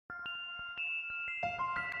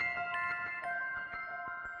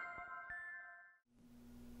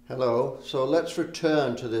Hello. So let's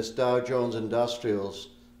return to this Dow Jones Industrials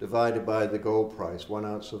divided by the gold price, 1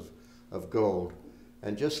 ounce of gold.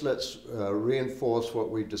 And just let's reinforce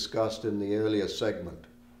what we discussed in the earlier segment.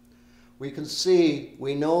 We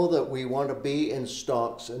know that we want to be in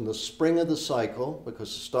stocks in the spring of the cycle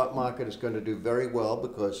because the stock market is going to do very well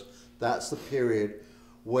because that's the period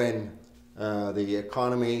when the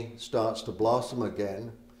economy starts to blossom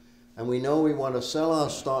again. And we know we want to sell our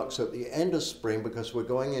stocks at the end of spring because we're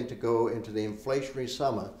going into the inflationary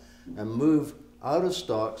summer and move out of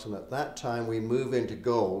stocks, and at that time we move into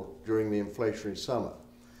gold during the inflationary summer.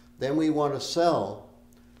 Then we want to sell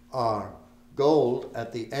our gold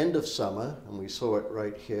at the end of summer, and we saw it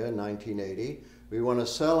right here in 1980. We want to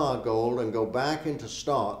sell our gold and go back into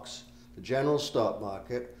stocks, the general stock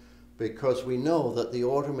market, because we know that the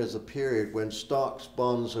autumn is a period when stocks,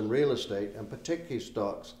 bonds, and real estate, and particularly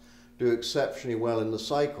stocks, do exceptionally well in the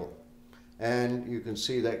cycle. And you can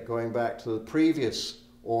see that going back to the previous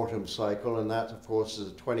autumn cycle, and that of course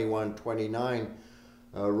is a 21-29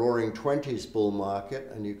 roaring 20s bull market.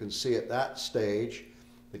 And you can see at that stage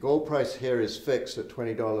the gold price here is fixed at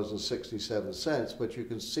 $20.67, but you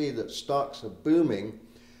can see that stocks are booming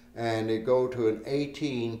and they go to an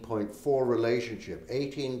 18.4 relationship,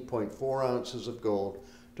 18.4 ounces of gold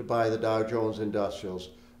to buy the Dow Jones Industrials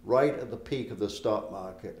right at the peak of the stock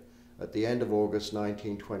market at the end of August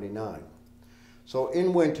 1929. So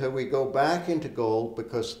in winter we go back into gold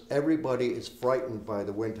because everybody is frightened by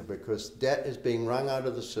the winter because debt is being wrung out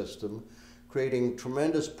of the system, creating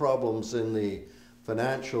tremendous problems in the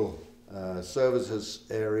financial services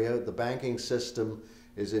area. The banking system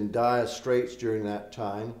is in dire straits during that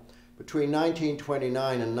time. Between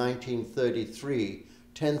 1929 and 1933,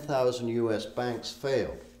 10,000 US banks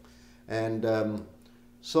failed. And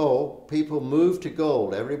so people moved to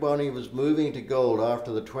gold. Everybody was moving to gold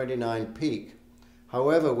after the 29 peak.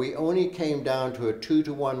 However, we only came down to a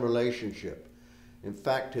 2-to-1 relationship. In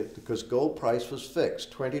fact, because gold price was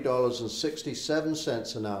fixed,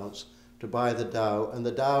 $20.67 an ounce to buy the Dow, and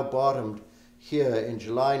the Dow bottomed here in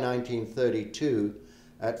July 1932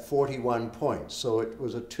 at 41 points. So it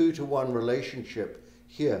was a 2-to-1 relationship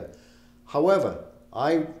here. However,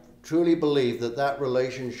 I truly believe that that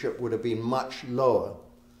relationship would have been much lower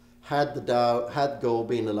had gold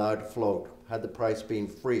been allowed to float, had the price been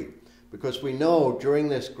free. Because we know during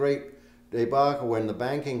this great debacle when the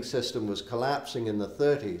banking system was collapsing in the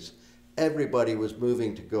 30s, everybody was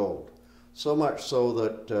moving to gold. So much so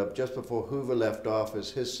that just before Hoover left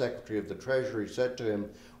office, his Secretary of the Treasury said to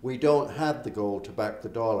him, "We don't have the gold to back the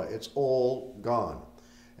dollar, it's all gone."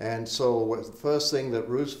 And so the first thing that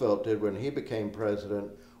Roosevelt did when he became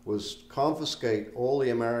president was confiscate all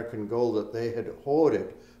the American gold that they had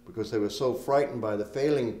hoarded because they were so frightened by the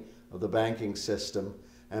failing of the banking system,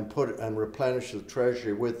 and replenish the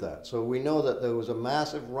treasury with that. So we know that there was a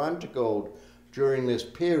massive run to gold during this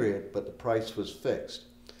period, but the price was fixed.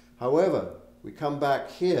 However, we come back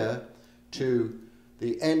here to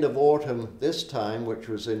the end of autumn this time, which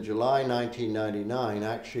was in July 1999.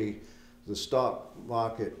 Actually, the stock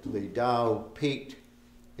market, the Dow peaked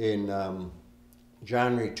in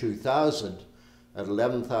January 2000 at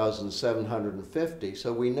 11,750.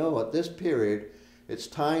 So we know at this period it's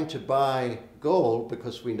time to buy gold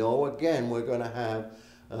because we know again we're going to have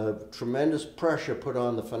tremendous pressure put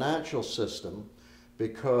on the financial system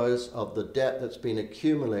because of the debt that's been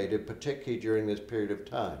accumulated, particularly during this period of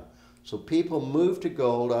time. So people move to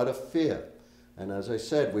gold out of fear. And as I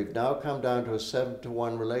said, we've now come down to a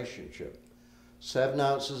 7-to-1 relationship. 7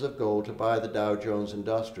 ounces of gold to buy the Dow Jones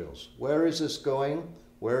Industrials. Where is this going?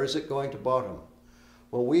 Where is it going to bottom?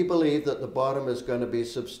 Well, we believe that the bottom is going to be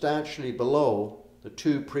substantially below the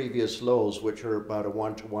 2 previous lows, which are about a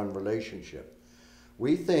 1-to-1 relationship.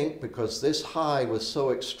 We think because this high was so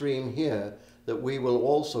extreme here that we will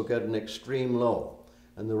also get an extreme low.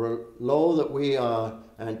 And the low that we are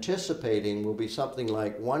anticipating will be something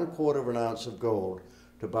like 1/4 of an ounce of gold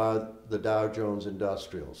to buy the Dow Jones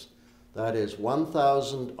Industrials. That is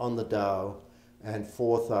 1,000 on the Dow and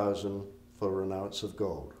 4,000 for an ounce of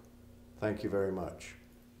gold. Thank you very much.